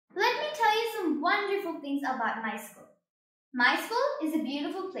some wonderful things about my school. My school is a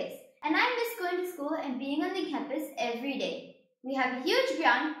beautiful place, and I miss going to school and being on the campus every day. We have a huge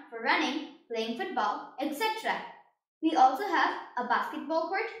ground for running, playing football, etc. We also have a basketball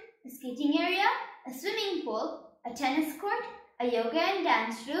court, a skating area, a swimming pool, a tennis court, a yoga and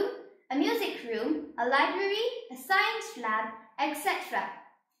dance room, a music room, a library, a science lab, etc.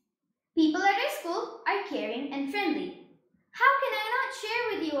 People at our school are caring and friendly. How can I not share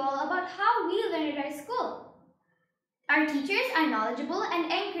with you all about how we learn at our school? Our teachers are knowledgeable and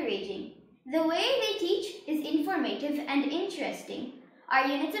encouraging. The way they teach is informative and interesting. Our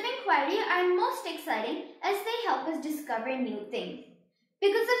units of inquiry are most exciting as they help us discover new things.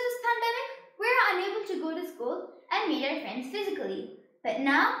 Because of this pandemic, we're unable to go to school and meet our friends physically. But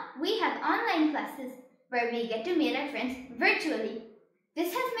now we have online classes where we get to meet our friends virtually.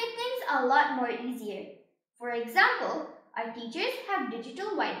 This has made things a lot more easier. For example, our teachers have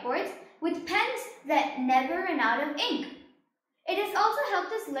digital whiteboards with pens that never run out of ink. It has also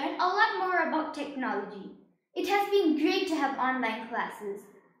helped us learn a lot more about technology. It has been great to have online classes.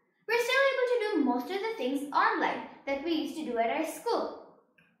 We're still able to do most of the things online that we used to do at our school.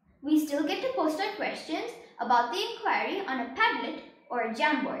 We still get to post our questions about the inquiry on a Padlet or a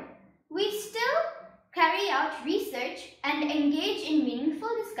Jamboard. We still carry out research and engage in meaningful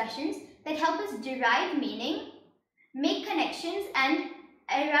discussions that help us derive meaning, make connections, and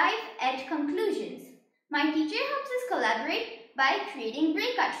arrive at conclusions. My teacher helps us collaborate by creating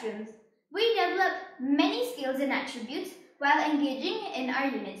breakout rooms. We develop many skills and attributes while engaging in our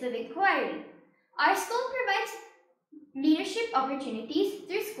units of inquiry. Our school provides leadership opportunities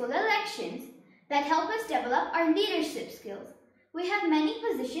through school elections that help us develop our leadership skills. We have many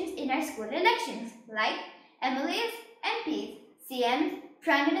positions in our school elections like MLAs, MPs, CMs,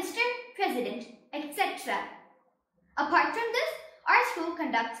 Prime Minister, President, etc. Apart from this, our school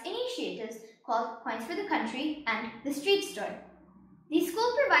conducts initiatives called Coins for the Country and the Street Store. The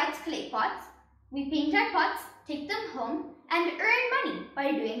school provides clay pots. We paint our pots, take them home, and earn money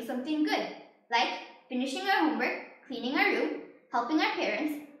by doing something good, like finishing our homework, cleaning our room, helping our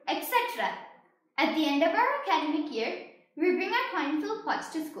parents, etc. At the end of our academic year, we bring our coin-filled pots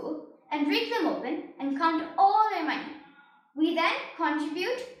to school and break them open and count all their money. We then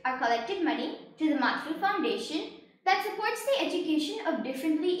contribute our collected money to the Matru Foundation that supports the education of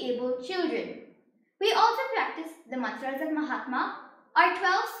differently abled children. We also practice the mantras of Mahatma, our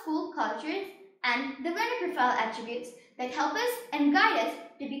 12 school cultures, and the learner profile attributes that help us and guide us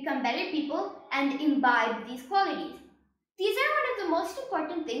to become better people and imbibe these qualities. These are one of the most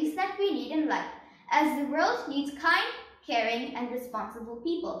important things that we need in life, as the world needs kind, caring, and responsible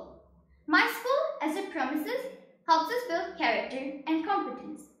people. My school, as it promises, helps us build character and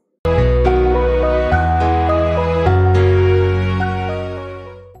competence.